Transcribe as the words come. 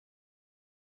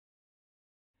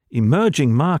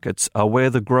Emerging markets are where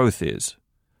the growth is.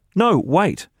 No,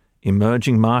 wait.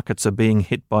 Emerging markets are being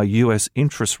hit by US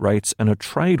interest rates and a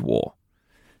trade war.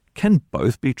 Can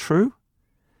both be true?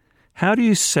 How do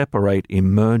you separate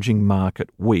emerging market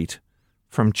wheat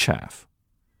from chaff?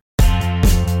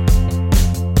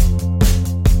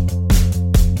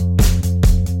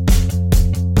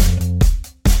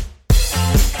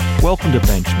 Welcome to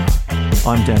Benchmark.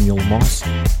 I'm Daniel Moss,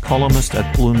 columnist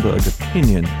at Bloomberg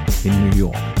Opinion in New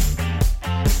York.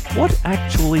 What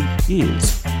actually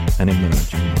is an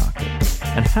emerging market,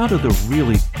 and how do the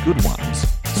really good ones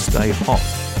stay hot?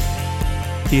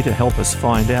 Here to help us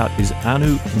find out is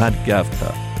Anu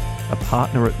Madgavkar, a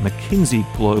partner at McKinsey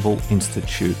Global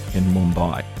Institute in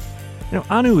Mumbai.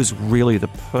 Anu is really the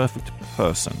perfect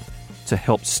person to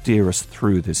help steer us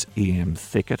through this EM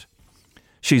thicket.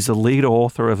 She's the lead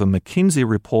author of a McKinsey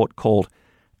report called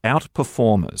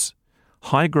Outperformers: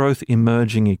 High-Growth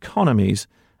Emerging Economies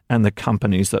and the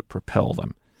Companies That Propel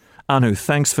Them. Anu,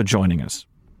 thanks for joining us.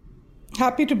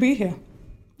 Happy to be here.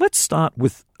 Let's start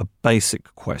with a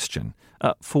basic question,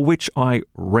 for which I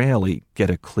rarely get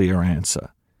a clear answer.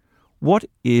 What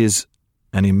is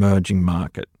an emerging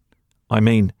market? I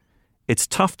mean, it's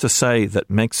tough to say that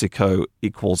Mexico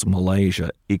equals Malaysia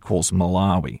equals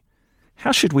Malawi.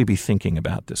 How should we be thinking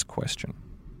about this question?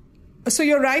 So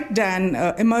you're right, Dan.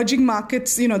 Emerging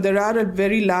markets, there are a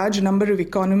very large number of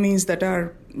economies that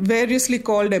are variously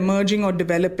called emerging or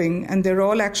developing, and they're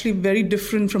all actually very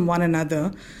different from one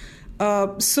another.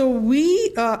 So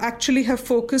we actually have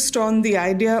focused on the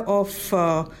idea of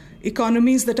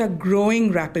economies that are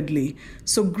growing rapidly.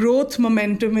 So growth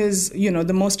momentum is,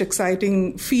 the most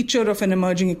exciting feature of an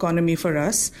emerging economy for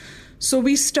us. So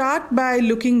we start by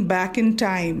looking back in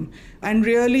time and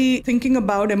really thinking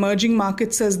about emerging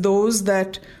markets as those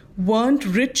that weren't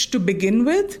rich to begin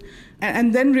with,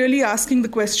 and then really asking the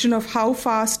question of how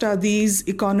fast are these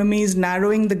economies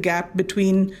narrowing the gap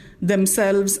between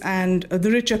themselves and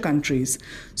the richer countries.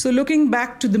 So looking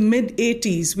back to the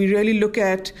mid-'80s, we really look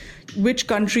at which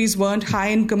countries weren't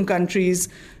high-income countries,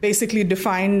 basically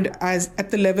defined as at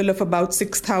the level of about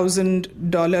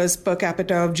 $6,000 per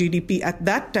capita of GDP at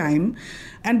that time.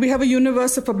 And we have a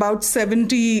universe of about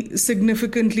 70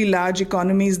 significantly large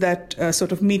economies that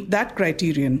sort of meet that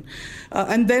criterion.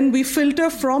 And then we filter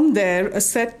from there a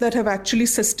set that have actually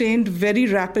sustained very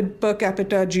rapid per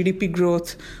capita GDP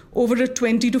growth over a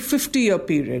 20 to 50-year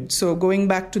period. So going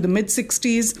back to the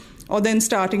mid-'60s or then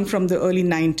starting from the early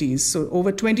 90s. So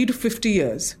over 20 to 50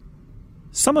 years.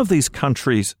 Some of these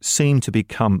countries seem to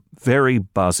become very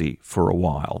buzzy for a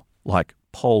while, like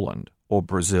Poland or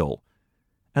Brazil,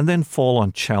 and then fall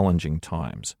on challenging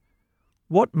times.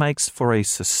 What makes for a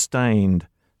sustained,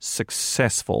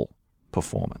 successful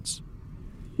performance?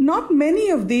 Not many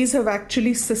of these have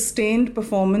actually sustained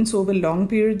performance over long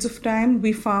periods of time.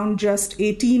 We found just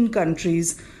 18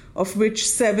 countries, of which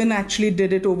 7 actually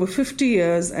did it over 50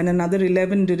 years and another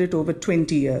 11 did it over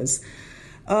 20 years.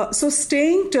 So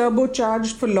staying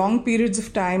turbocharged for long periods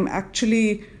of time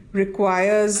actually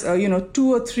requires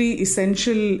 2 or 3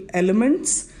 essential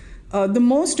elements. The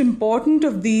most important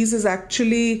of these is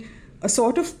actually a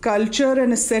sort of culture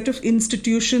and a set of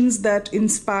institutions that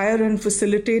inspire and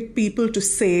facilitate people to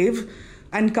save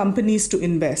and companies to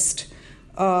invest.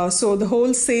 So the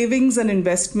whole savings and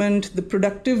investment, the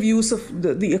productive use of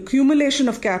the accumulation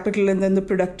of capital and then the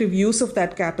productive use of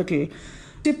that capital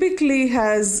typically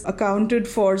has accounted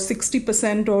for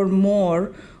 60% or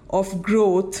more of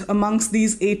growth amongst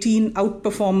these 18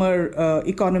 outperformer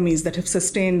economies that have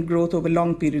sustained growth over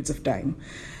long periods of time.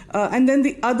 And then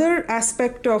the other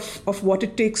aspect of what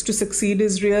it takes to succeed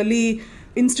is really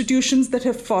institutions that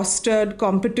have fostered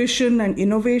competition and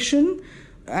innovation,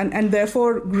 and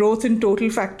therefore growth in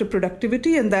total factor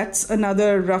productivity, and that's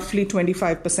another roughly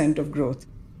 25% of growth.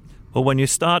 Well, when you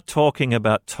start talking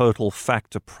about total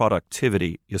factor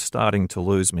productivity, you're starting to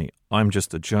lose me. I'm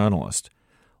just a journalist.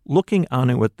 Looking,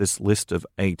 Anu, at this list of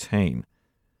 18,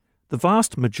 the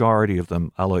vast majority of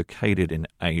them are located in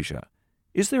Asia.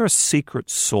 Is there a secret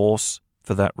sauce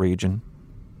for that region?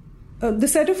 The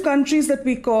set of countries that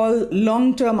we call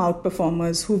long-term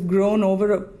outperformers who've grown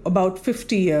over about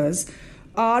 50 years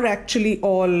are actually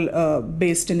all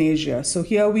based in Asia. So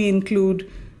here we include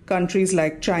countries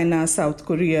like China, South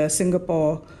Korea,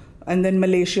 Singapore, and then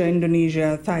Malaysia,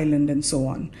 Indonesia, Thailand, and so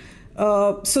on.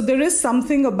 So there is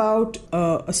something about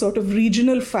a sort of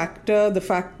regional factor, the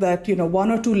fact that,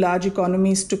 1 or 2 large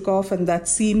economies took off, and that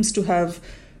seems to have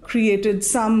created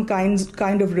some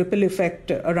kind of ripple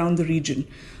effect around the region.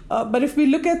 But if we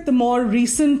look at the more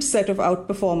recent set of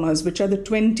outperformers, which are the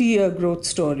 20-year growth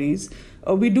stories,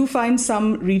 we do find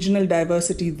some regional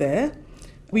diversity there.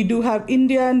 We do have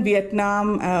India and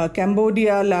Vietnam,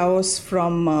 Cambodia, Laos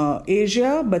from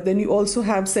Asia, but then you also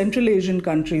have Central Asian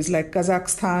countries like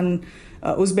Kazakhstan,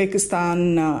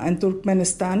 Uzbekistan, and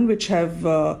Turkmenistan, which have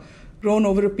grown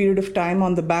over a period of time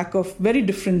on the back of very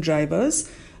different drivers.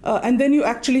 And then you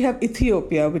actually have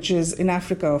Ethiopia, which is in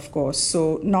Africa, of course,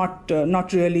 so not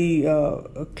really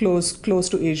close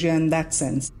to Asia in that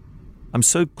sense. I'm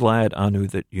so glad, Anu,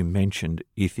 that you mentioned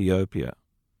Ethiopia.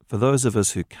 For those of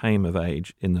us who came of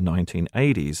age in the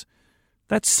 1980s,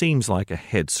 that seems like a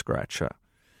head-scratcher.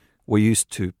 We're used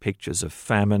to pictures of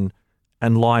famine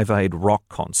and Live Aid rock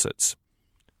concerts.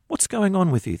 What's going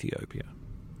on with Ethiopia?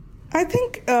 I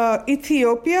think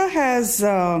Ethiopia has,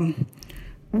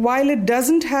 while it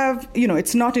doesn't have,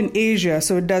 it's not in Asia,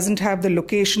 so it doesn't have the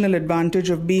locational advantage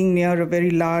of being near a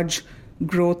very large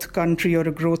growth country or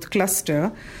a growth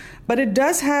cluster, but it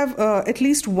does have at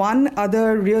least one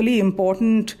other really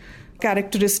important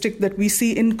characteristic that we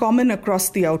see in common across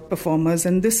the outperformers,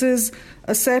 and this is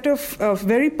a set of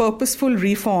very purposeful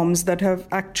reforms that have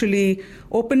actually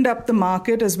opened up the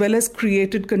market as well as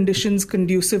created conditions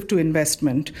conducive to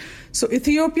investment. So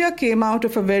Ethiopia came out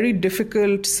of a very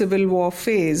difficult civil war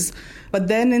phase, but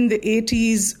then in the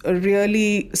 80s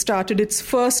really started its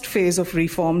first phase of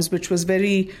reforms, which was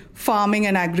very farming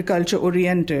and agriculture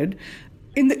oriented.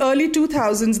 In the early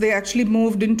 2000s, they actually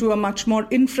moved into a much more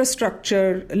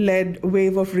infrastructure-led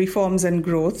wave of reforms and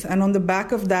growth. And on the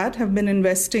back of that, have been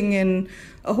investing in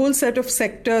a whole set of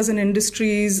sectors and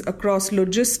industries across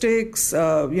logistics,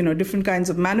 different kinds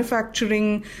of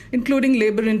manufacturing, including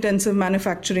labor-intensive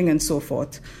manufacturing and so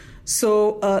forth.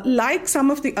 So like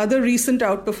some of the other recent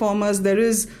outperformers, there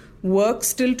is work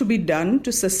still to be done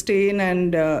to sustain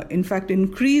and, in fact,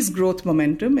 increase growth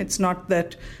momentum. It's not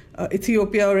that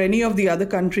Ethiopia or any of the other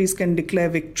countries can declare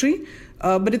victory.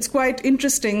 But it's quite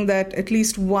interesting that at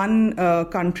least one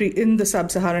country in the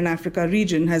sub-Saharan Africa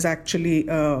region has actually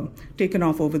taken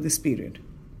off over this period.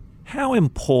 How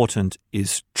important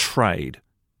is trade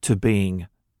to being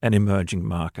an emerging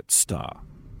market star?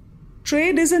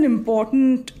 Trade is an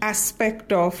important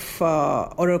aspect of,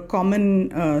 or a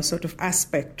common sort of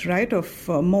aspect, right, of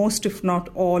most, if not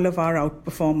all, of our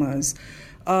outperformers.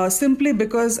 Simply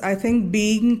because I think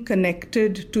being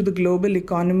connected to the global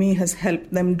economy has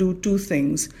helped them do two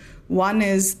things. One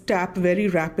is tap very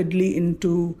rapidly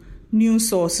into new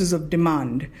sources of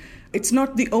demand. It's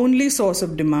not the only source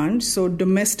of demand, so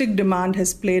domestic demand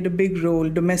has played a big role.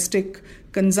 Domestic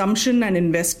consumption and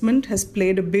investment has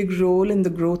played a big role in the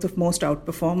growth of most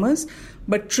outperformers,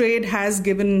 but trade has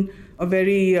given a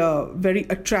very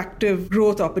attractive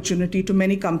growth opportunity to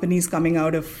many companies coming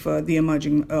out of the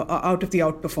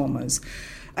outperformers.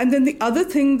 And then the other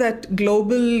thing that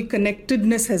global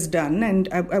connectedness has done, and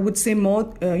I would say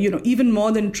more, even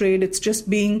more than trade, it's just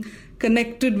being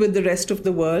connected with the rest of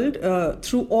the world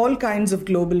through all kinds of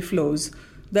global flows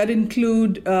that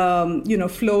include,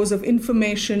 flows of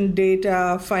information,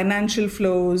 data, financial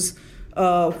flows,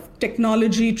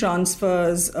 technology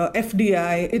transfers,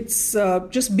 FDI. It's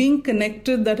just being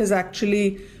connected that has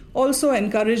actually also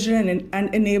encouraged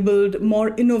and enabled more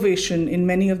innovation in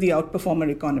many of the outperformer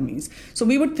economies. So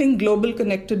we would think global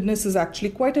connectedness is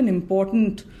actually quite an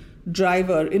important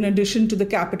driver in addition to the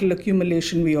capital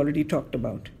accumulation we already talked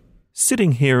about.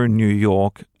 Sitting here in New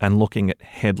York and looking at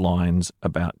headlines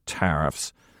about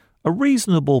tariffs, a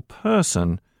reasonable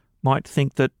person might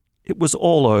think that it was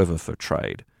all over for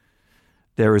trade.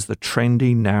 There is the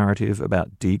trendy narrative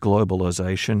about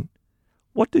deglobalization.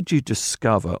 What did you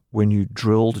discover when you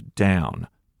drilled down,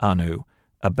 Anu,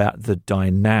 about the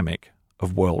dynamic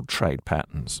of world trade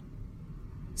patterns?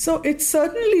 So it's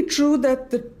certainly true that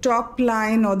the top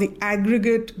line or the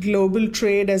aggregate global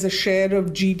trade as a share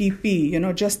of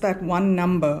GDP, just that one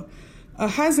number,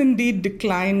 has indeed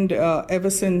declined ever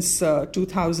since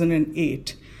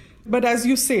 2008. But as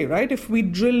you say, right, if we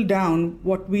drill down,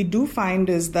 what we do find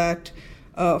is that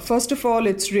first of all,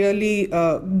 it's really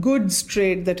goods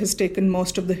trade that has taken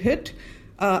most of the hit.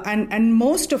 And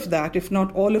most of that, if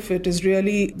not all of it, is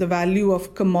really the value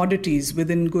of commodities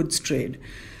within goods trade.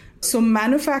 So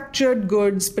manufactured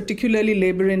goods, particularly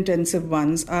labor-intensive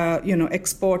ones,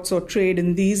 exports or trade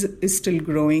in these is still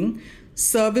growing.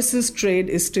 Services trade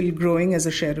is still growing as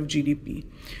a share of GDP.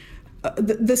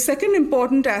 The second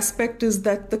important aspect is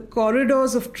that the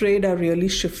corridors of trade are really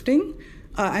shifting.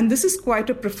 And this is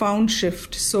quite a profound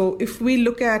shift. So if we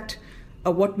look at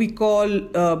what we call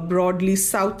broadly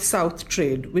South-South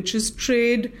trade, which is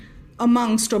trade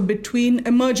amongst or between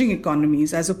emerging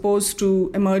economies as opposed to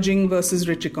emerging versus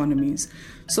rich economies.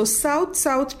 So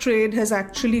South-South trade has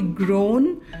actually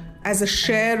grown as a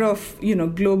share of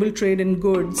global trade in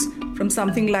goods from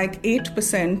something like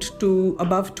 8% to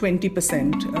above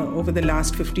 20% over the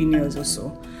last 15 years or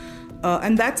so.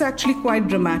 And that's actually quite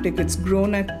dramatic. It's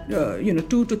grown at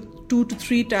 2 to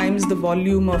 3 times the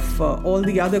volume of all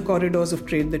the other corridors of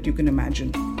trade that you can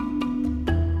imagine.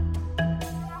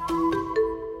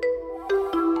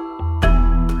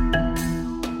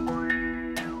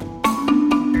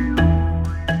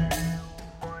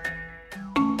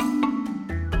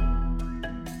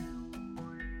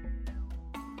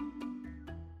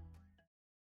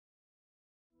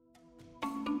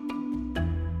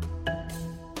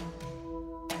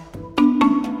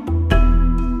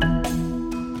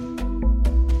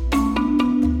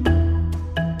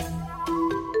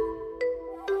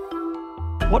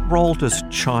 What role does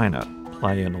China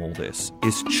play in all this?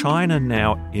 Is China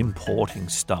now importing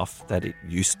stuff that it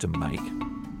used to make?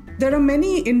 There are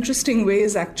many interesting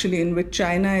ways, actually, in which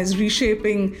China is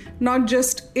reshaping not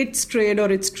just its trade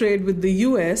or its trade with the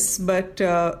US, but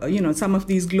some of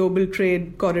these global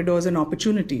trade corridors and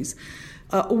opportunities.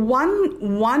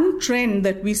 One trend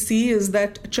that we see is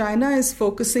that China is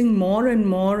focusing more and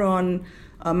more on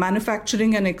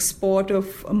manufacturing and export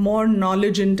of more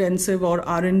knowledge-intensive or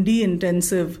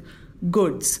R&D-intensive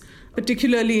goods,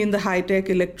 particularly in the high-tech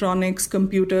electronics,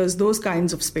 computers, those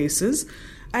kinds of spaces,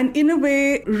 and in a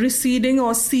way receding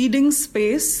or ceding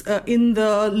space in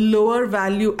the lower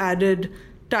value-added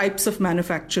types of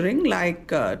manufacturing like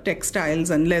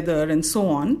textiles and leather and so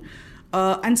on.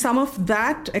 And some of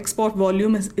that export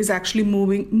volume is actually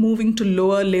moving to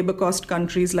lower labor cost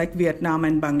countries like Vietnam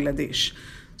and Bangladesh.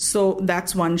 So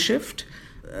that's one shift.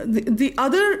 The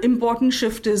other important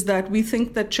shift is that we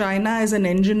think that China as an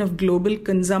engine of global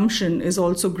consumption is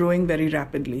also growing very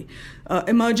rapidly.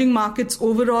 Emerging markets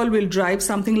overall will drive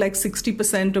something like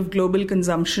 60% of global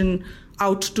consumption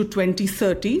out to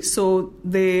 2030. So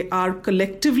they are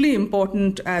collectively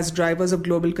important as drivers of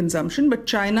global consumption. But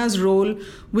China's role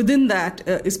within that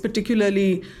is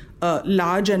particularly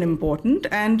large and important.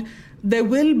 And there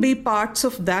will be parts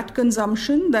of that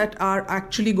consumption that are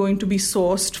actually going to be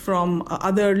sourced from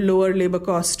other lower labor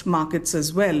cost markets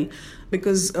as well,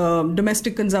 because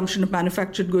domestic consumption of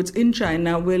manufactured goods in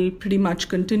China will pretty much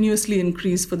continuously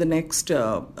increase for the next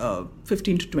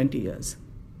 15 to 20 years.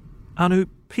 Anu,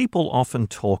 people often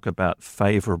talk about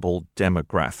favourable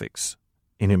demographics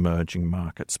in emerging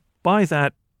markets. By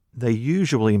that, they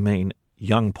usually mean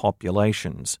young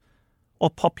populations, or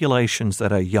populations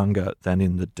that are younger than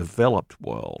in the developed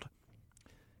world.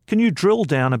 Can you drill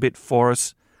down a bit for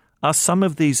us? Are some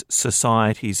of these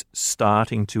societies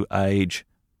starting to age,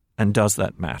 and does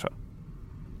that matter?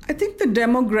 I think the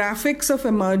demographics of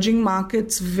emerging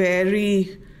markets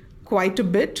vary quite a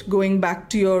bit, going back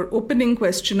to your opening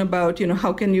question about,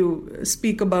 how can you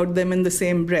speak about them in the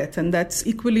same breath? And that's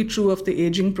equally true of the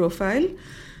aging profile.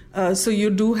 So you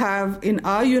do have in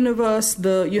our universe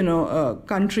the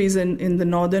countries in the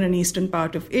northern and eastern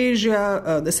part of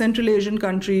Asia, the Central Asian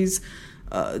countries.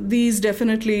 These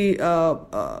definitely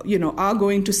are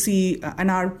going to see and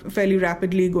are fairly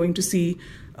rapidly going to see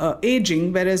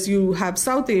aging, whereas you have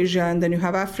South Asia and then you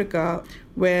have Africa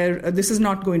where this is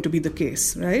not going to be the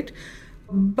case, right?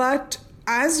 But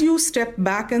as you step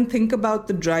back and think about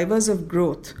the drivers of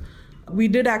growth, we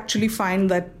did actually find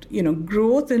that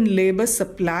growth in labor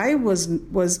supply was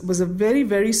a very,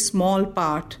 very small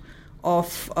part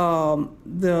of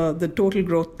the total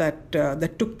growth that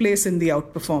took place in the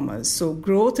outperformers. So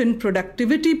growth in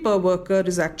productivity per worker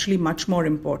is actually much more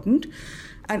important.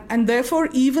 And therefore,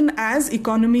 even as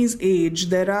economies age,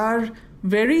 there are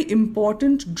very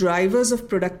important drivers of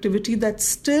productivity that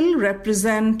still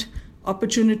represent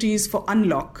opportunities for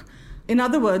unlock. In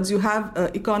other words, you have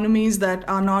economies that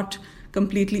are not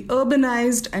completely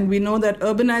urbanized, and we know that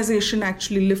urbanization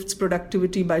actually lifts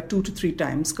productivity by 2 to 3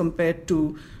 times compared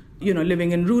to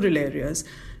living in rural areas.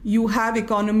 You have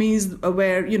economies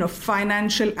where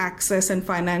financial access and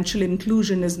financial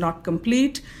inclusion is not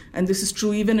complete, and this is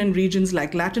true even in regions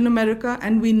like Latin America,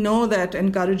 and we know that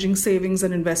encouraging savings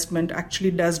and investment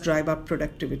actually does drive up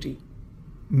productivity.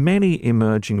 Many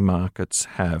emerging markets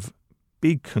have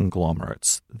big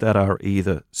conglomerates that are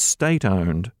either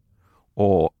state-owned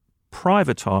or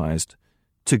privatized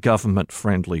to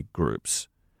government-friendly groups.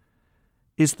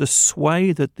 Is the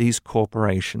sway that these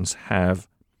corporations have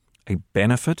a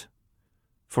benefit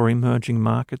for emerging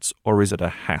markets, or is it a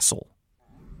hassle?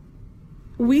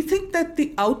 We think that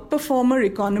the outperformer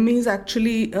economies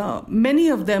actually, many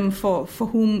of them for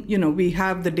whom we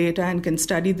have the data and can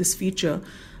study this feature,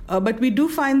 but we do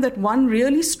find that one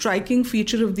really striking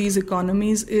feature of these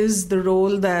economies is the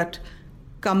role that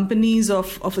companies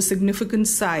of a significant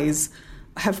size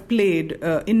have played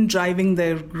in driving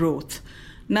their growth.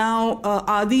 Now,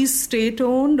 are these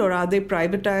state-owned or are they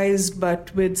privatized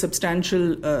but with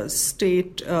substantial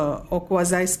state or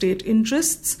quasi-state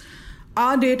interests?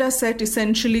 Our data set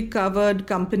essentially covered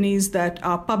companies that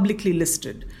are publicly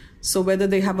listed. So whether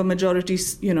they have a majority,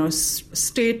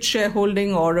 state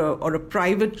shareholding or a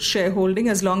private shareholding,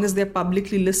 as long as they're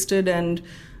publicly listed and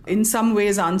in some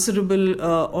ways answerable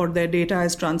or their data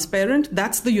is transparent,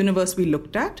 that's the universe we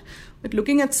looked at. But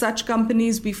looking at such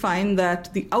companies, we find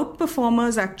that the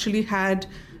outperformers actually had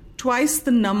twice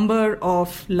the number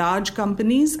of large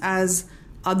companies as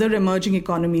other emerging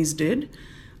economies did.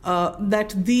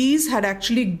 That these had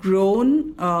actually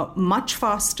grown much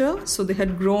faster. So they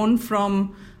had grown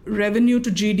from revenue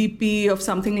to GDP of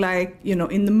something like,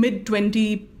 in the mid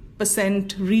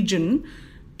 20% region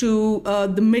to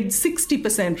the mid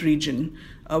 60% region,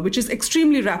 which is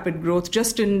extremely rapid growth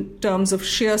just in terms of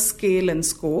sheer scale and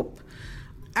scope.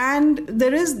 And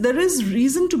there is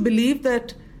reason to believe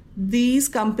that these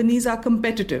companies are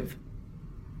competitive.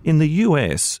 In the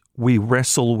US, we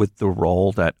wrestle with the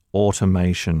role that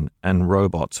automation and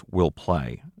robots will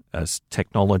play as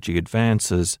technology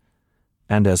advances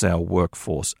and as our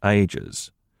workforce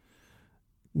ages.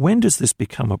 When does this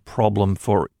become a problem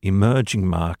for emerging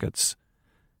markets,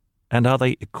 and are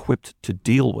they equipped to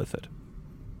deal with it?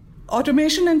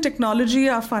 Automation and technology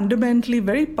are fundamentally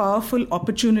very powerful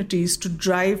opportunities to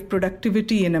drive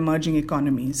productivity in emerging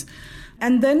economies.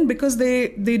 And then because they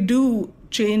do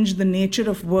change the nature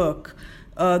of work,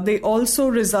 they also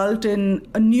result in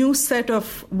a new set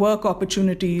of work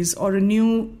opportunities or a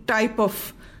new type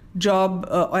of job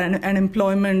or an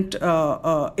employment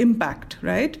impact,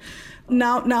 right?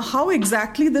 Now, how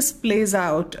exactly this plays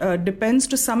out depends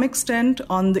to some extent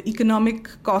on the economic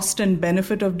cost and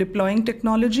benefit of deploying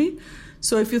technology.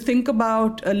 So if you think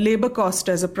about labor cost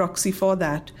as a proxy for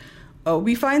that,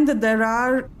 we find that there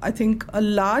are, I think, a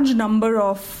large number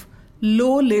of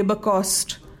low labor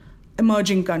cost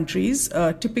emerging countries,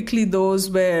 typically those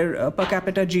where per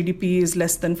capita GDP is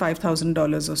less than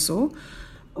 $5,000 or so,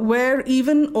 where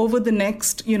even over the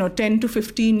next 10 to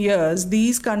 15 years,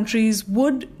 these countries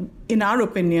would, in our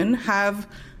opinion, have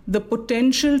the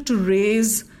potential to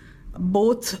raise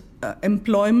both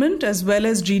employment as well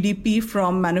as GDP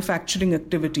from manufacturing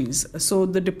activities. So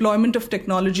the deployment of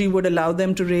technology would allow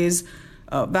them to raise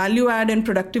value add and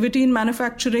productivity in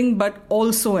manufacturing, but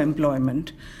also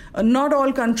employment. Not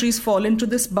all countries fall into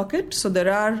this bucket. So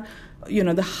there are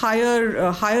the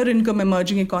higher income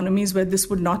emerging economies where this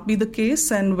would not be the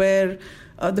case, and where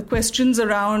the questions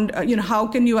around how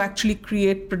can you actually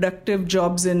create productive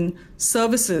jobs in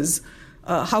services,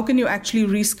 how can you actually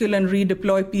reskill and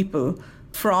redeploy people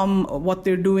from what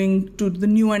they're doing to the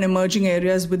new and emerging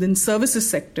areas within services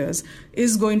sectors,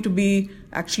 is going to be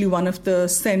actually one of the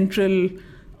central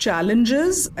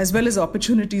challenges as well as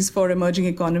opportunities for emerging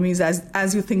economies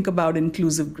as you think about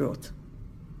inclusive growth.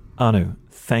 Anu,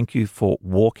 thank you for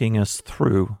walking us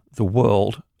through the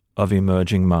world of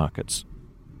emerging markets.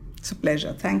 It's a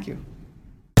pleasure. Thank you.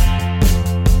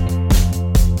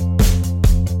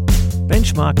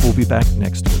 Benchmark will be back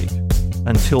next week.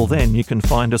 Until then, you can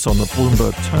find us on the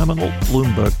Bloomberg terminal,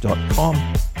 bloomberg.com,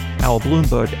 our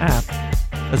Bloomberg app,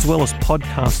 as well as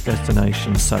podcast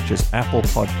destinations such as Apple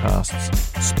Podcasts,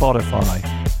 Spotify,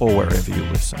 or wherever you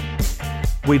listen.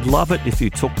 We'd love it if you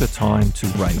took the time to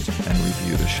rate and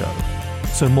review the show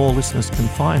so more listeners can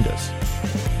find us.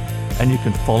 And you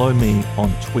can follow me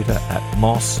on Twitter at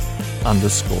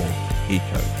 @Moss_Eco.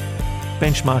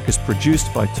 Benchmark is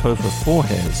produced by Tova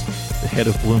Forhes. The head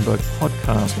of Bloomberg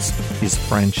Podcasts is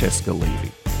Francesca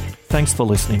Levy. Thanks for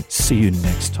listening. See you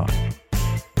next time.